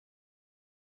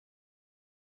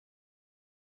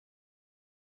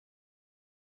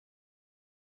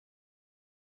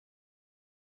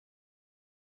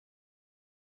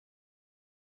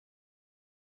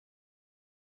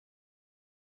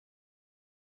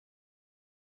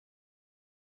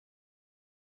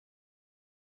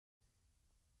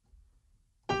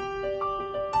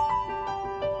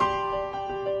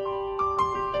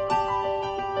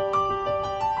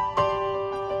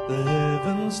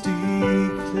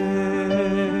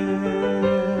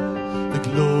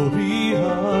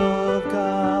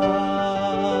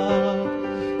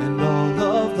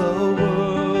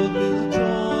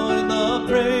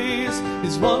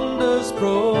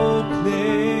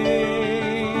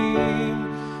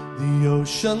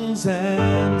Oceans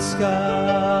and skies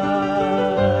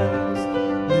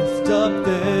lift up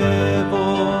their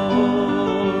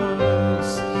voice,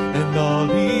 and all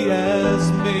he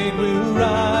has made will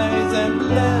rise and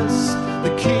bless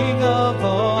the King of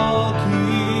all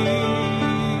kings.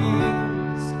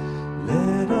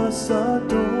 Let us adore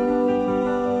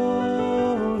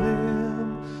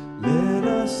him, let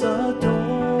us adore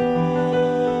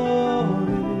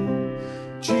him,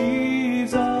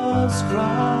 Jesus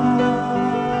Christ.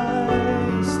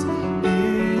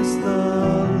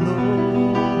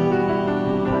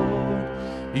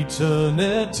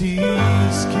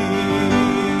 Eternity's King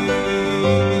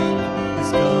is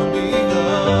coming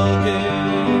again.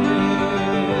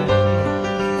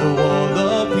 Though all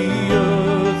of the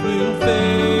earth will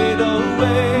fade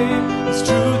away, His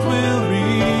truth will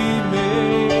remain.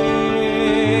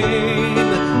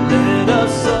 Let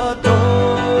us adore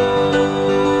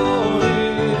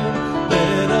Him,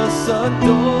 let us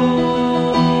adore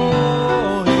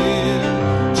Him,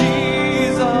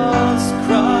 Jesus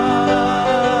Christ.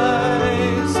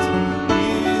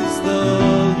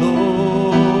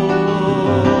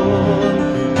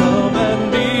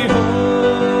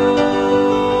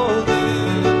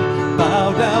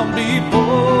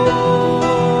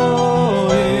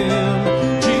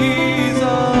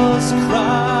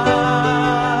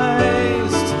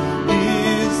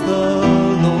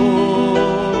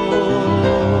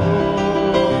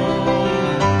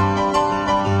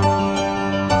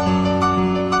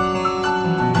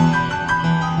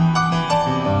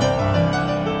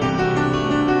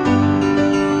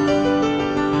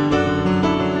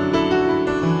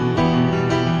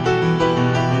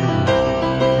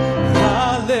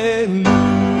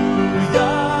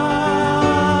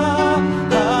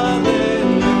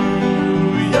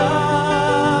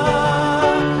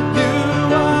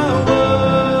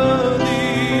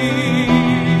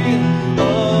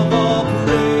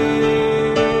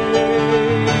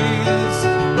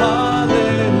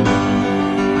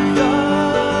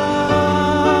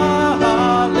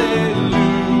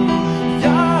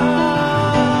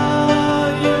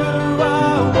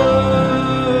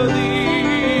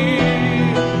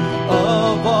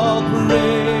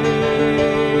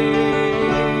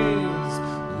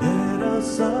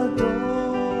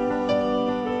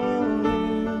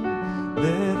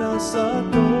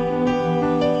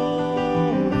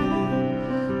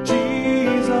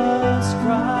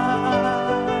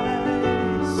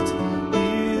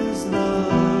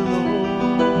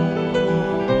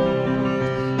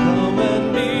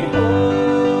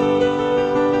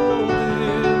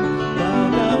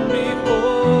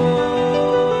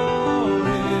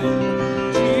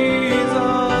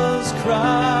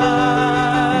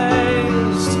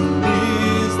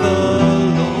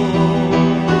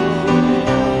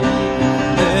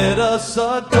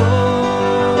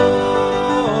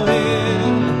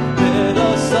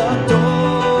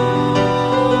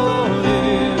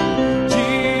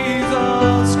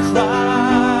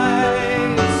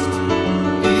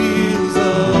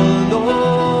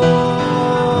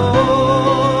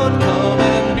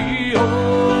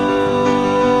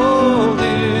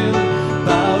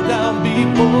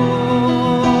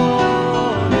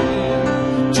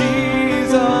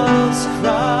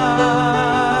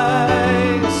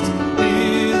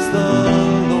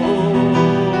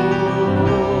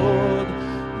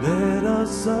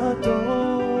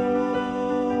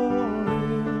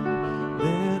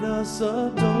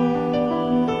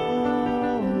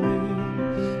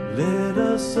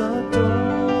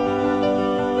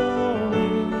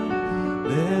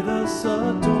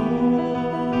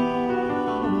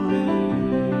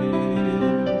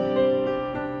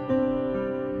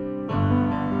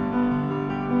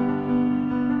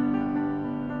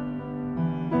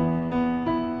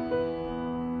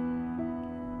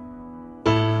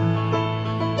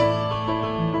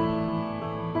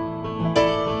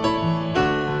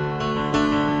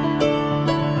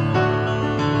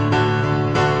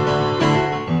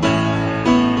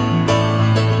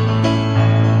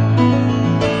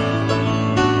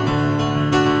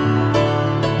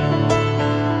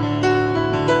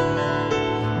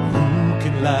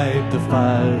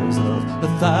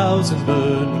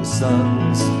 Burning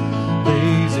suns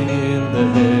blazing in the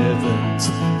heavens.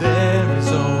 There is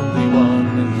only one,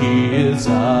 and He is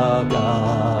our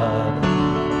God,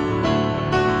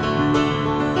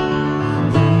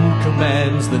 who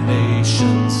commands the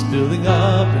nations, building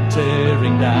up and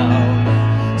tearing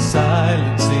down,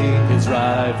 silencing His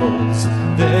rivals.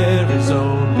 There is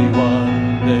only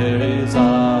one, there is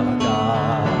our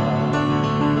God.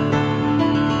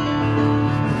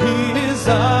 He is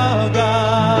our God.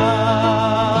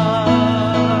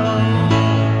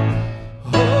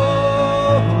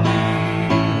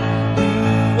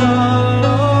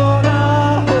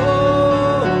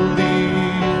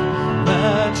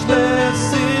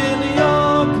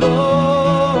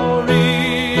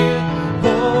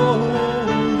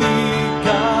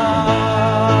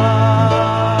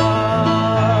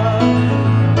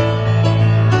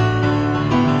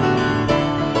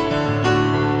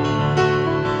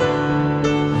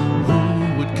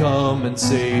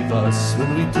 us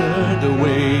when we turned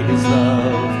away his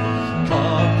love.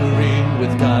 Conquering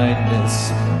with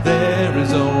kindness, there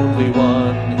is only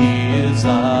one, he is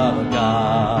our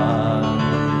God.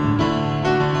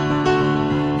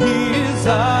 He is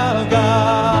our God.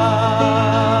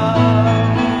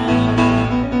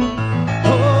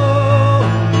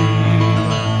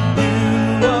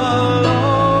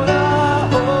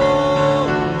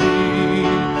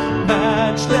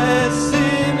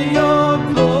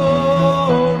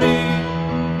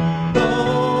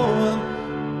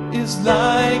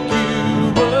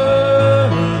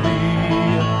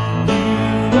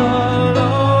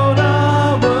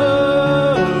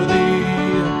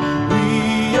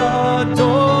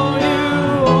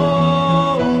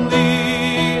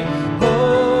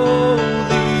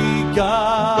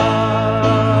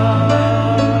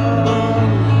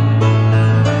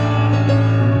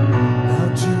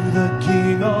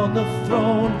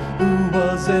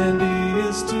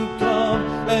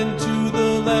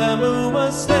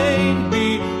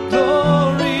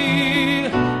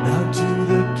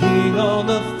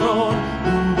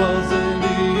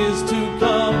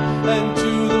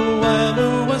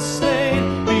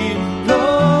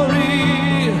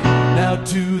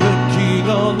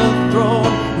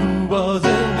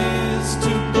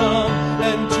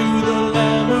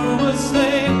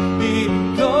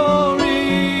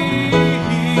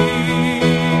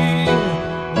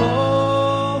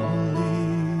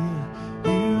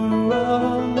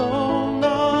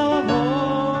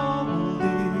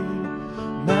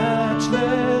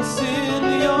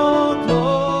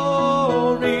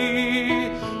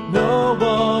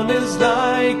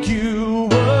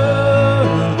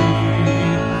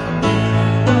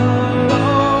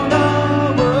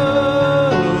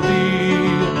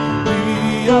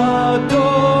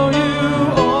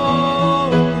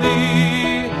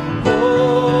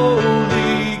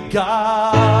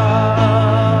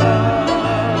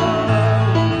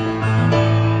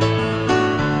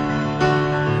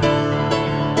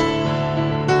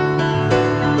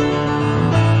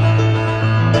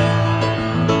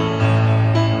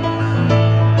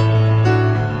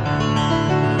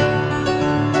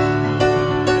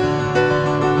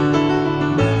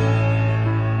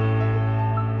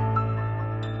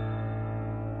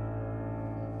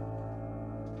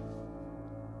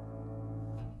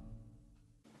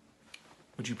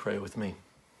 Would you pray with me?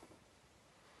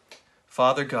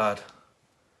 Father God,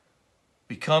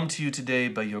 we come to you today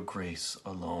by your grace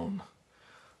alone,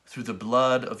 through the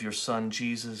blood of your Son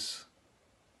Jesus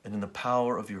and in the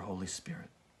power of your Holy Spirit.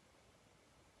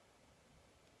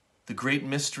 The great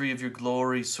mystery of your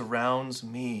glory surrounds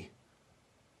me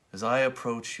as I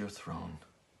approach your throne.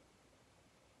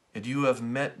 And you have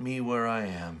met me where I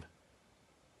am,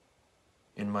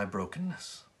 in my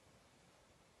brokenness.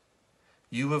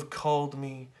 You have called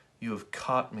me, you have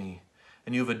caught me,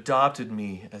 and you have adopted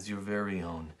me as your very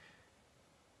own,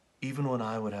 even when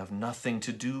I would have nothing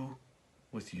to do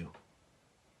with you.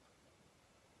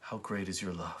 How great is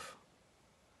your love.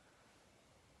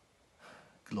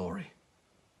 Glory.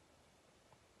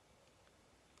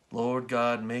 Lord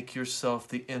God, make yourself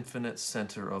the infinite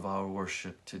center of our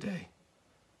worship today.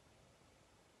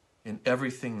 In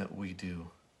everything that we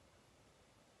do.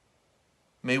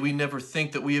 May we never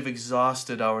think that we have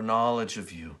exhausted our knowledge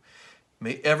of you.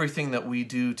 May everything that we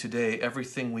do today,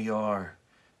 everything we are,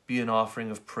 be an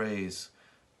offering of praise.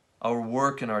 Our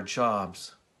work and our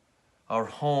jobs, our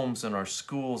homes and our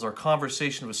schools, our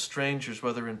conversation with strangers,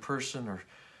 whether in person or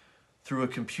through a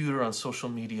computer on social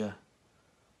media.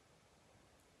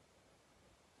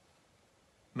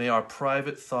 May our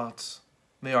private thoughts,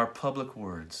 may our public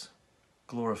words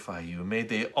glorify you. May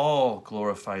they all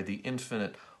glorify the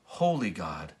infinite, holy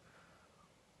God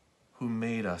who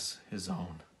made us his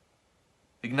own.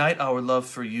 Ignite our love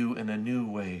for you in a new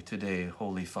way today,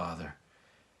 Holy Father,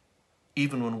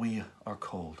 even when we are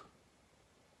cold.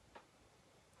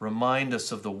 Remind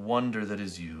us of the wonder that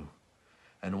is you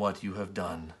and what you have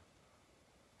done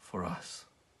for us.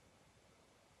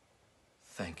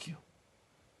 Thank you.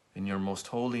 In your most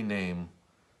holy name,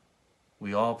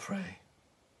 we all pray.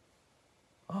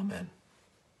 Amen.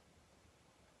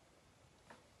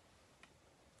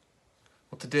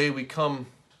 Well, today we come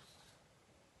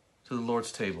to the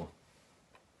Lord's table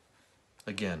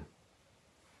again.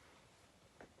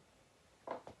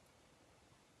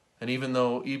 And even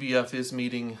though EBF is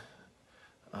meeting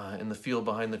in the field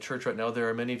behind the church right now, there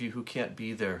are many of you who can't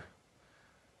be there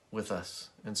with us.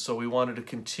 And so we wanted to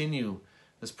continue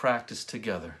this practice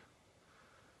together.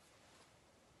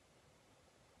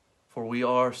 For we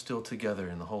are still together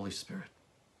in the Holy Spirit.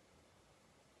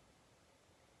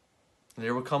 And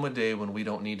there will come a day when we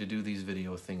don't need to do these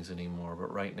video things anymore.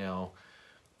 But right now,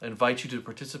 I invite you to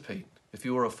participate if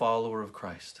you are a follower of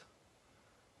Christ.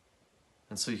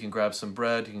 And so you can grab some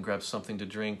bread, you can grab something to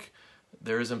drink.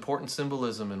 There is important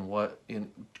symbolism in what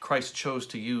Christ chose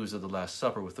to use at the Last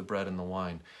Supper with the bread and the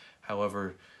wine.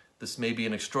 However, this may be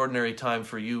an extraordinary time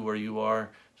for you where you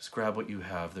are. Just grab what you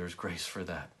have. There's grace for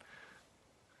that.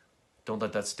 Don't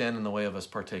let that stand in the way of us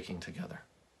partaking together.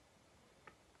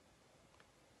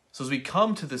 So as we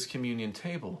come to this communion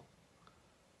table,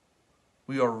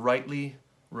 we are rightly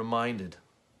reminded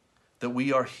that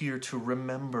we are here to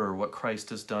remember what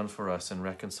Christ has done for us in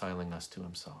reconciling us to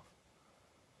himself.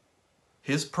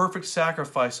 His perfect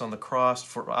sacrifice on the cross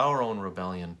for our own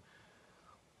rebellion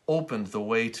opened the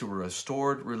way to a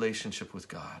restored relationship with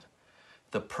God.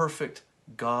 The perfect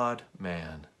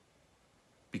God-man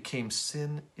became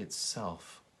sin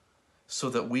itself so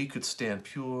that we could stand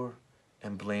pure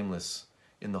and blameless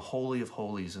in the Holy of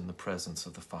Holies in the presence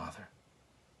of the Father.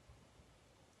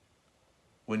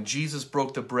 When Jesus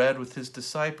broke the bread with his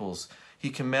disciples,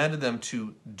 he commanded them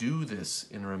to do this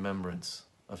in remembrance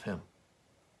of him.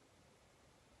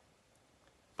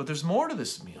 But there's more to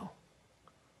this meal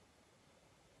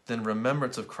than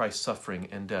remembrance of Christ's suffering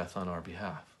and death on our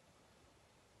behalf.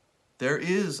 There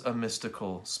is a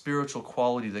mystical, spiritual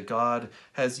quality that God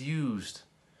has used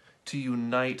to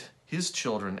unite his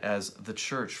children as the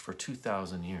church for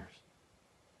 2,000 years.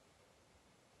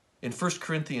 In 1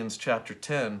 Corinthians chapter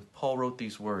 10, Paul wrote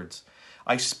these words,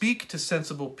 "I speak to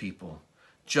sensible people.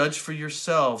 Judge for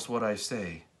yourselves what I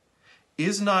say.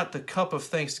 Is not the cup of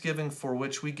thanksgiving for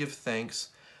which we give thanks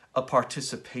a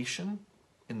participation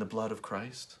in the blood of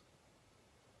Christ?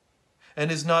 And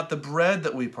is not the bread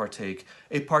that we partake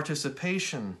a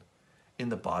participation in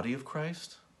the body of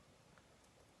Christ?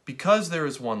 Because there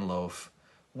is one loaf,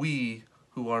 we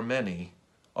who are many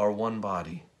are one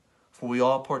body, for we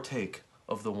all partake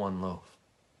of the one loaf."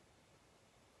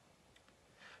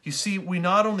 You see, we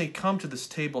not only come to this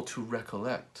table to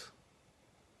recollect,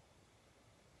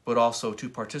 but also to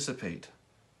participate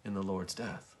in the Lord's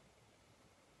death.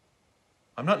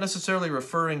 I'm not necessarily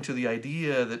referring to the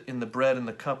idea that in the bread and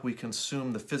the cup we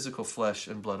consume the physical flesh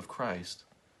and blood of Christ.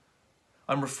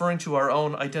 I'm referring to our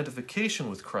own identification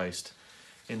with Christ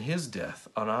in his death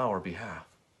on our behalf.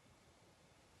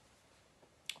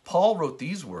 Paul wrote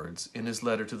these words in his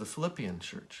letter to the Philippian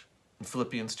church, in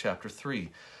Philippians chapter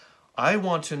 3. "I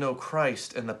want to know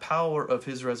Christ and the power of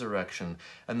his resurrection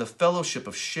and the fellowship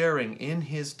of sharing in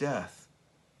his death,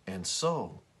 and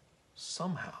so,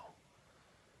 somehow,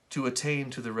 to attain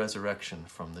to the resurrection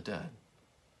from the dead."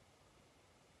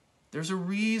 There's a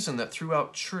reason that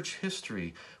throughout church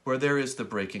history, where there is the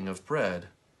breaking of bread,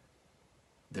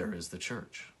 there is the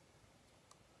church.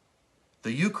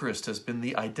 The Eucharist has been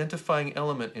the identifying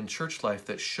element in church life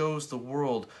that shows the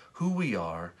world who we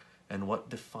are and what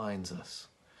defines us.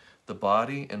 The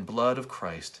body and blood of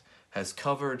Christ has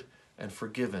covered and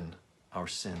forgiven our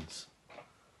sins,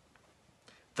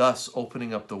 thus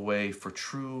opening up the way for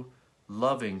true,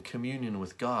 loving communion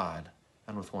with God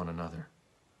and with one another.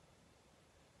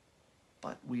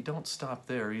 But we don't stop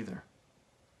there either.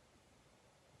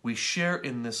 We share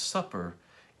in this supper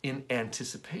in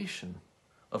anticipation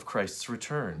of Christ's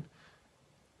return.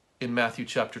 In Matthew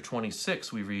chapter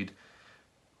 26, we read,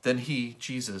 "Then he,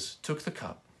 Jesus, took the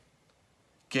cup,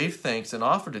 gave thanks, and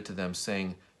offered it to them,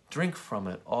 saying, 'Drink from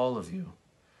it, all of you.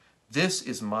 This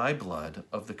is my blood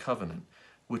of the covenant,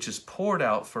 which is poured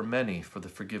out for many for the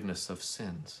forgiveness of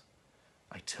sins.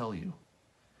 I tell you,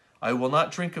 I will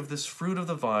not drink of this fruit of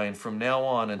the vine from now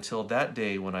on until that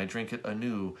day when I drink it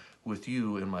anew with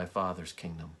you in my Father's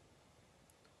kingdom.'"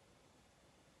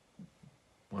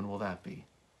 When will that be?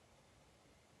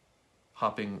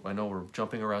 I know we're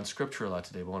jumping around Scripture a lot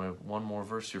today, but one more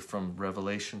verse here from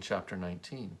Revelation chapter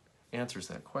 19 answers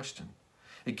that question.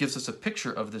 It gives us a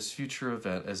picture of this future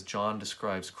event as John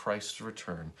describes Christ's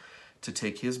return to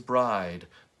take his bride,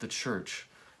 the church,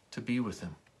 to be with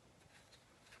him.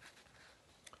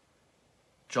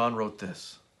 John wrote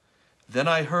this, "Then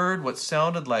I heard what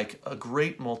sounded like a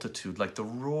great multitude, like the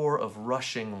roar of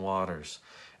rushing waters,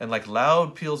 and like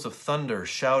loud peals of thunder,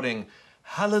 shouting,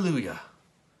 'Hallelujah!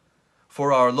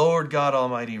 For our Lord God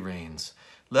Almighty reigns.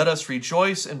 Let us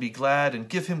rejoice and be glad and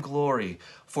give him glory,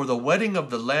 for the wedding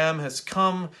of the Lamb has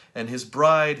come, and his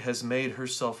bride has made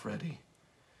herself ready.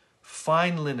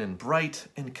 Fine linen, bright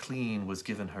and clean, was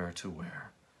given her to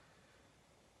wear.'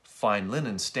 Fine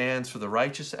linen stands for the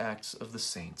righteous acts of the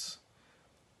saints.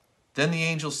 Then the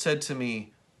angel said to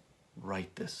me,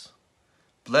 'Write this.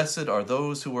 Blessed are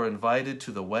those who are invited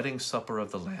to the wedding supper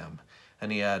of the Lamb.'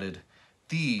 And he added,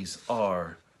 'These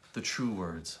are the true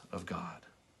words of God.'"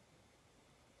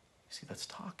 See, that's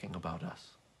talking about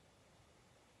us.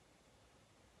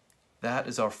 That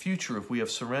is our future if we have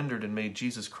surrendered and made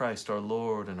Jesus Christ our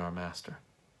Lord and our Master.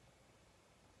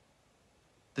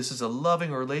 This is a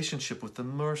loving relationship with the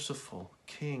merciful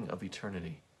King of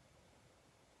eternity.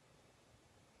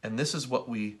 And this is what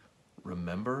we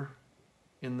remember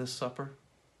in this supper.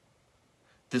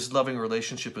 This loving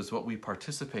relationship is what we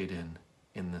participate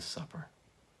in this supper.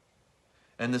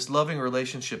 And this loving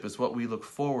relationship is what we look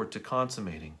forward to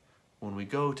consummating when we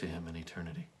go to him in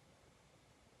eternity.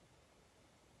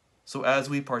 So as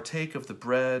we partake of the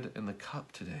bread and the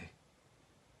cup today,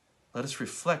 let us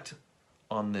reflect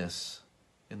on this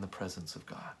in the presence of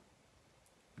God.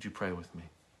 Would you pray with me?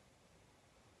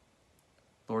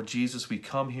 Lord Jesus, we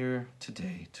come here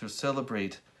today to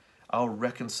celebrate our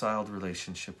reconciled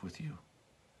relationship with you.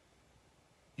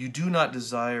 You do not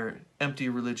desire empty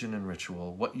religion and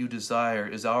ritual. What you desire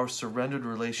is our surrendered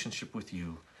relationship with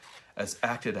you as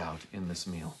acted out in this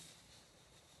meal.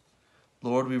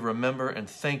 Lord, we remember and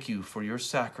thank you for your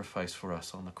sacrifice for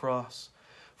us on the cross,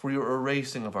 for your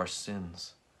erasing of our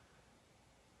sins.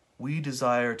 We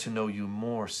desire to know you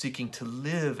more, seeking to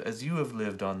live as you have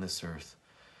lived on this earth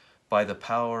by the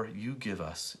power you give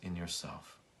us in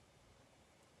yourself.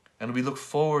 And we look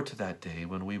forward to that day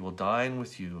when we will dine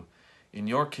with you in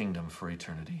your kingdom for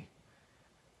eternity.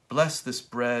 Bless this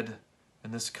bread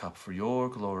and this cup for your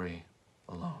glory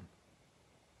alone.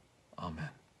 Amen.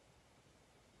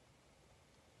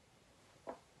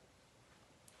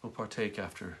 We'll partake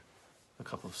after a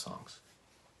couple of songs.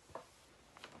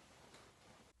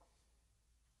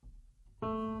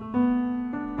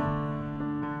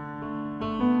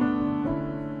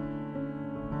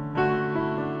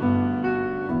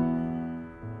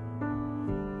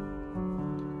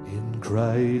 In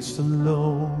Christ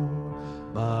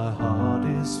alone, my heart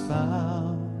is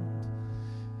found.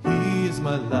 He is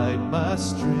my light, my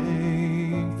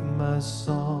strength, my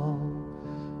song.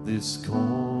 This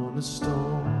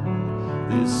cornerstone,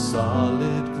 this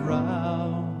solid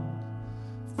ground,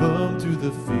 firm through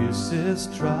the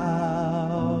fiercest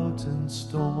drought and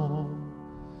storm.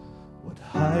 What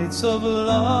heights of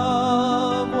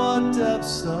love, what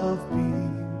depths of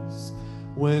peace,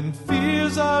 when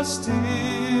fears are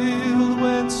stilled,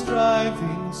 when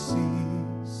striving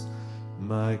cease.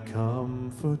 My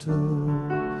comforter,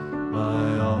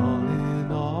 my all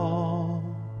in all,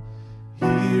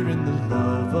 here in the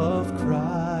love of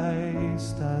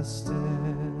Christ I stand.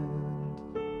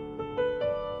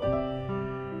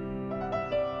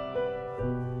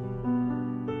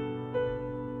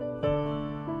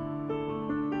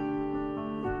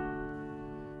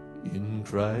 In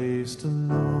Christ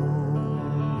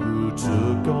alone, who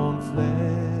took on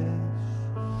flesh,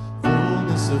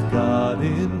 fullness of God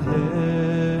in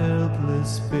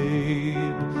helpless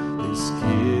babe, this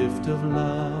gift of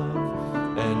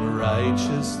love and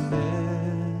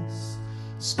righteousness,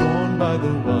 scorned by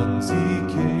the ones he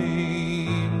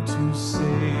came to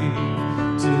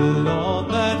save, till on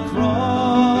that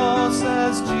cross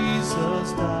as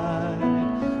Jesus died,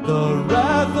 the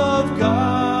wrath of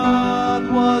God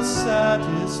was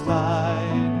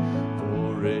satisfied.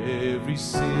 For every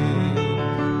sin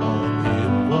on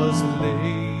him was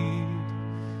laid,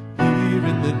 here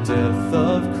in the death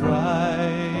of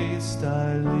Christ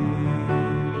I live.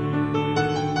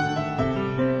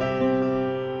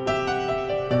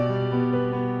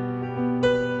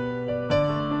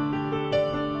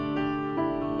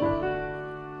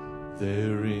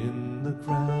 There in the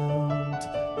ground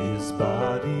his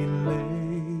body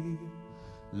lay,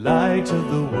 light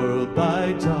of the world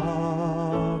by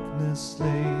darkness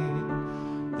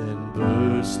slain, then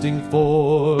bursting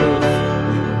forth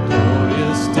in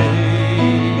glorious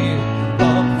day,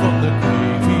 up from the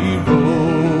grave he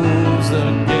rose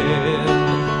again,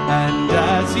 and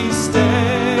as he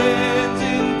stands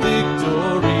in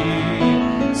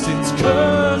victory, since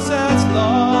curse has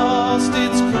lost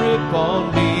its grip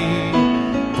on me,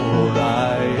 for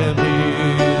I am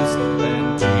his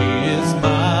and he is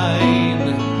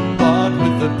mine, bought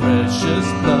with the precious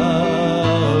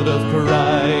blood of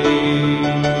Christ.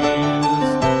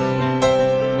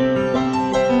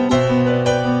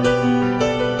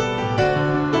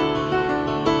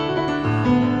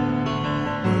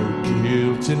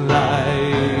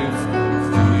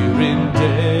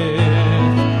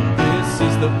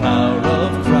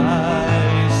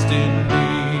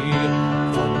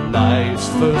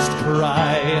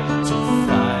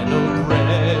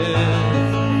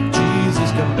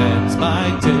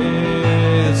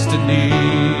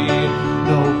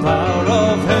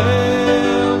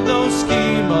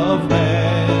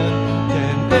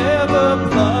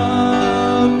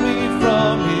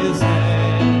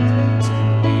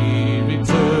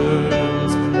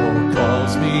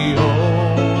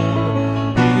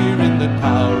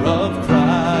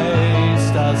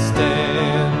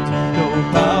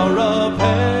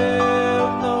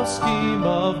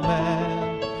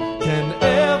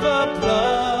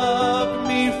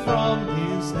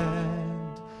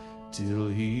 till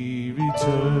he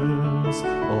returns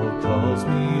or calls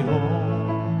me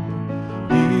home.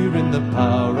 Here in the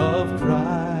power of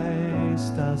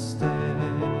Christ I stand.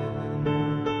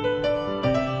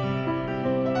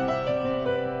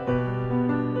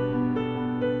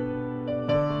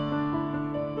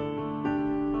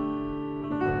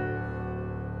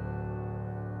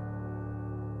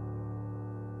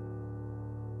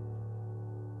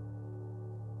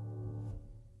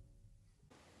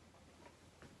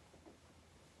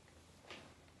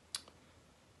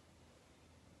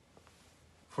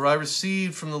 For I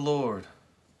received from the Lord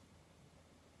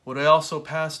what I also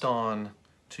passed on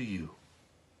to you.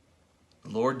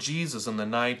 The Lord Jesus, on the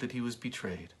night that he was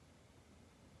betrayed,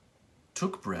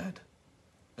 took bread,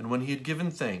 and when he had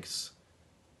given thanks,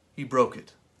 he broke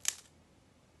it.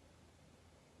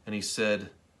 And he said,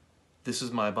 "This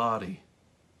is my body,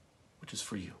 which is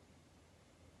for you.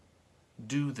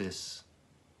 Do this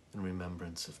in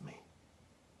remembrance of me."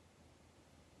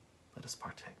 Let us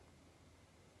partake.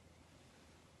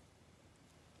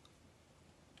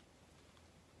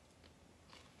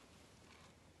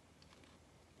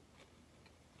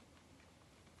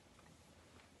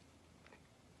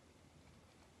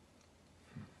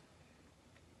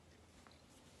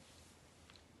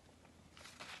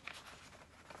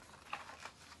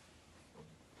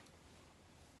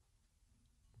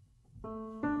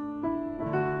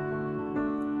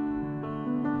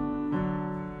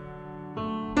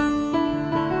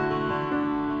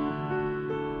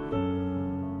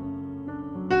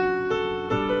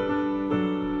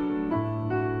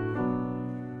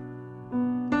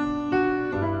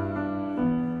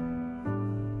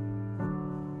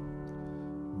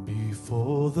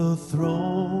 Before the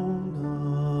throne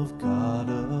of God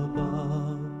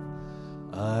above,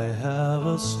 I have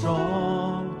a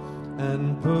strong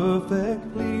and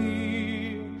perfect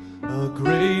plea, a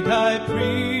great high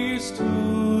priest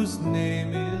whose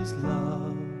name is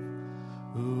love,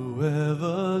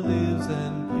 whoever lives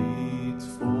and pleads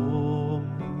for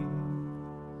me.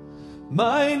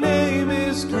 My name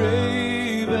is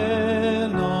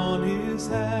graven on his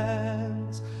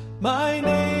hands, my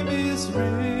name is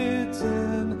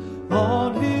written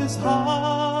on his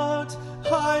heart.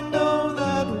 I know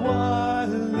that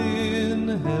while in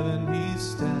heaven he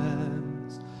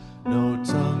stands, no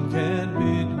tongue can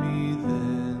bid me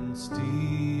thence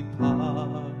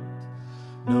depart.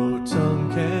 No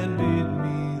tongue can bid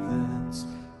me thence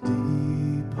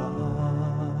depart.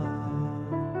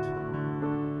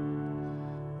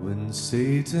 When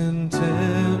Satan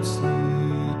tempts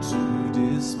me to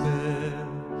despair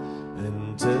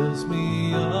and tells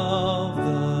me of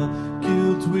the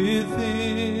guilt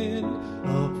within,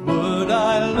 upward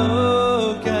I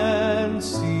look and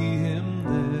see him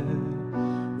there,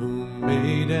 who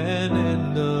made an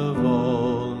end of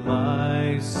all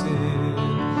my sin.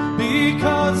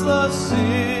 Because the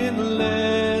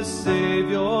sinless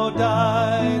Savior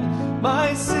died,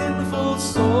 my sinful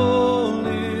soul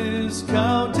is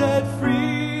counted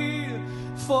free.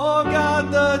 For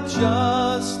God the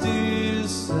just is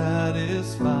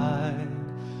satisfied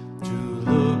to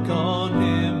look on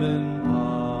him and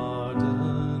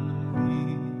pardon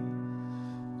me,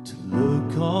 to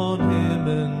look on him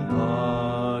and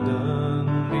pardon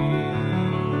me.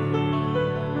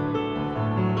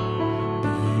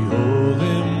 Behold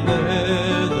him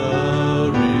there,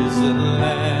 the risen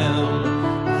Lamb,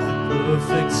 my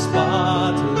perfect,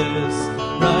 spotless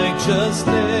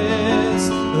righteousness,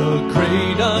 the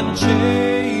great unchangeable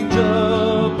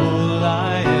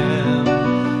I am,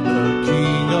 the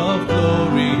King of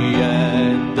glory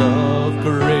and of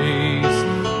grace,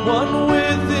 one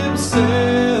with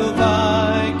himself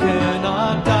I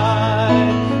cannot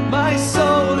die. My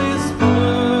soul is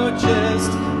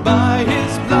purchased by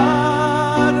his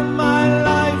blood, my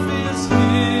life is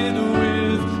hid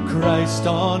with Christ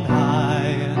on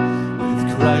high, with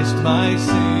Christ my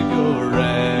Savior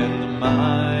and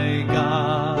my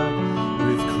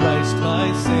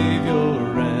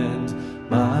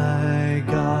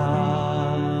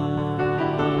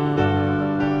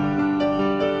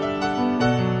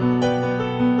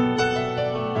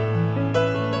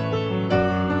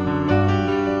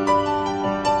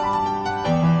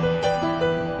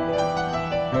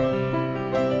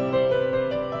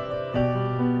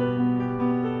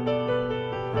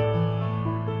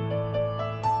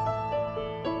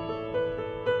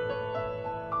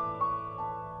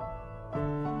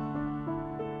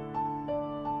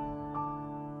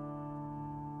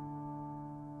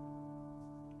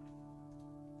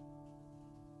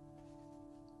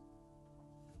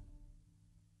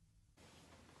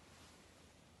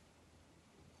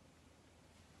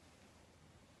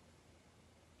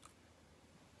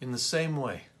In the same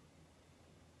way,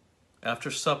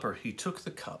 after supper, he took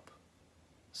the cup,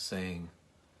 saying,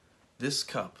 "This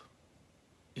cup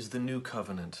is the new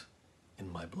covenant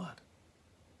in my blood.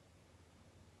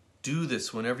 Do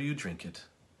this whenever you drink it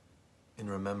in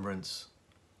remembrance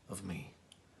of me.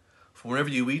 For whenever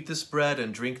you eat this bread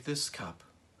and drink this cup,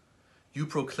 you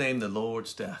proclaim the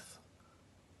Lord's death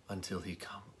until he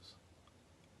comes."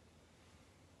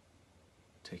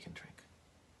 Take and drink.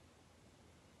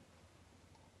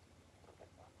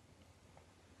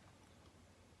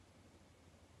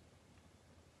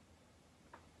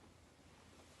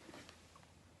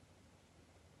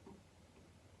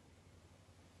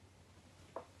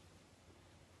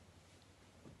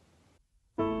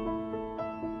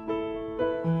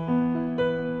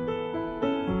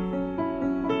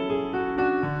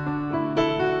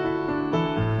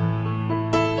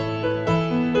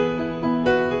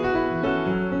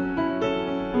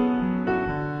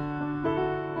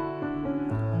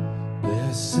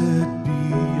 Blessed be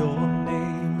your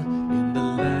name in the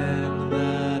land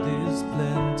that is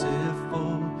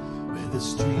plentiful, where the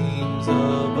streams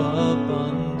of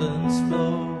abundance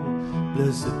flow.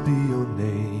 Blessed be your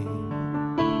name.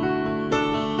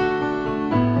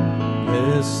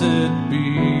 Blessed be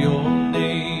your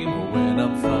name when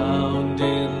I'm found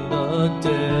in the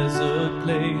desert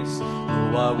place.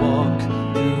 Though I walk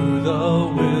through the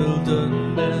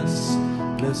wilderness,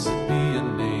 blessed be your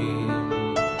name.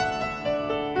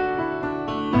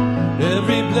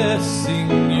 Every blessing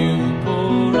you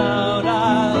pour out,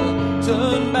 I'll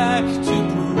turn back to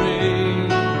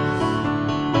praise.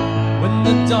 When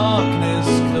the darkness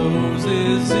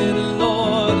closes in,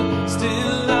 Lord,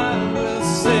 still I will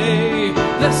say,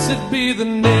 blessed be the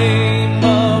name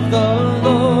of the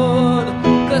Lord.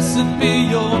 Blessed be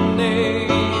your name.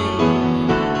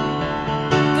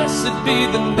 Blessed be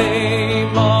the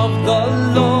name of the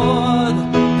Lord.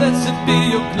 Blessed be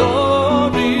your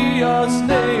glorious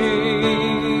name.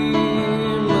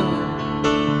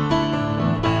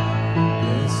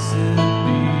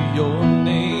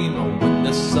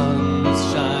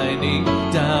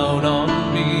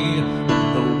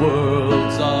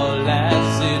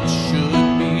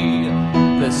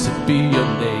 Blessed be your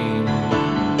name.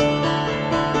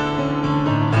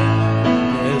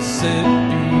 Blessed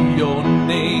be your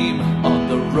name on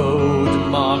the road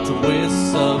marked with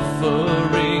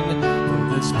suffering. For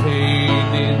there's pain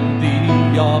in the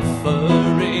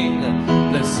offering.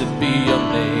 Blessed be your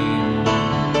name.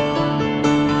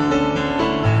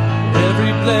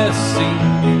 Every blessing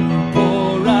you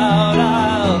pour out,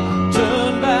 I'll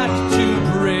turn back to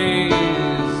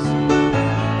praise.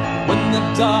 When the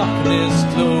darkness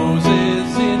closes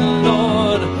in,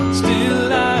 Lord,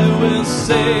 still I will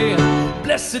say,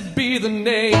 blessed be the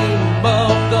name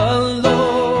of the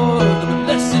Lord.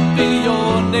 Blessed be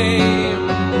your name.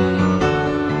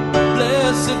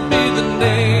 Blessed be the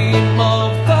name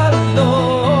of the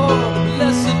Lord.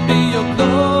 Blessed be your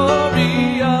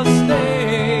glorious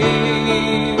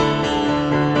name.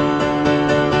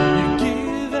 You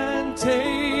give and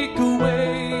take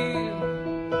away.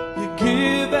 You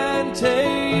give and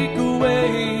take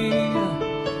away.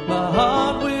 My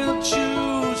heart will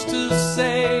choose to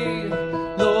say,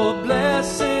 Lord,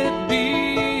 blessed be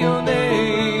your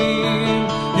name.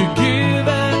 You give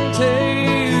and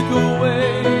take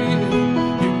away.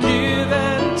 You give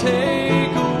and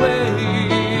take away.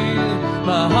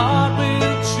 My heart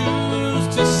will choose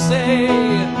to say,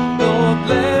 Lord,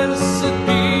 blessed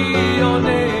be your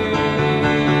name.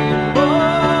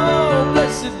 Oh,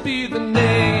 blessed be the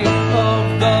name of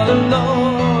the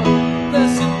Lord.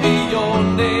 Blessed be your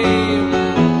name.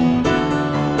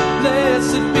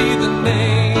 Blessed be the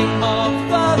name of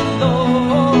the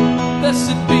Lord.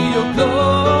 Blessed be your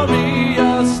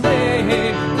glorious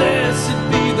name. Blessed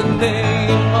be the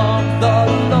name of the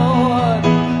Lord.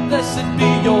 Blessed be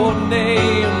your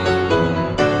name.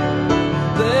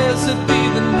 Blessed be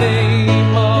the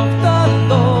name of the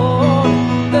Lord.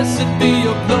 Blessed be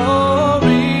your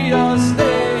glorious name.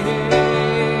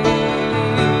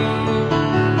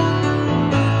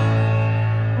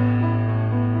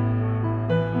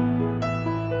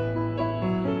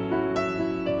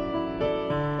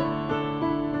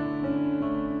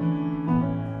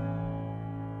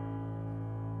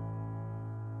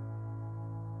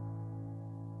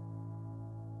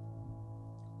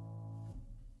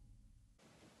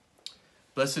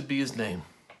 Blessed be his name.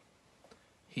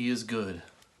 He is good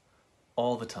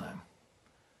all the time,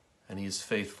 and he is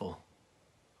faithful.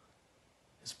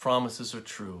 His promises are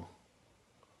true.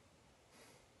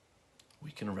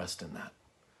 We can rest in that.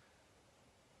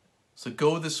 So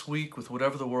go this week with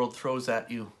whatever the world throws at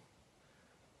you.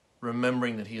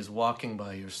 remembering that he is walking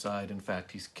by your side. In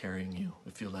fact, he's carrying you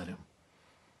if you let him.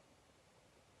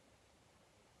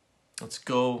 Let's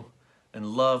go and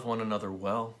love one another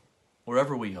well.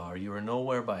 Wherever we are, you are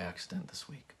nowhere by accident this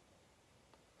week.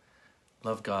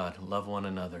 Love God, love one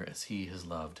another as he has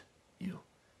loved you.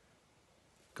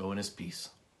 Go in his peace.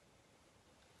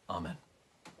 Amen.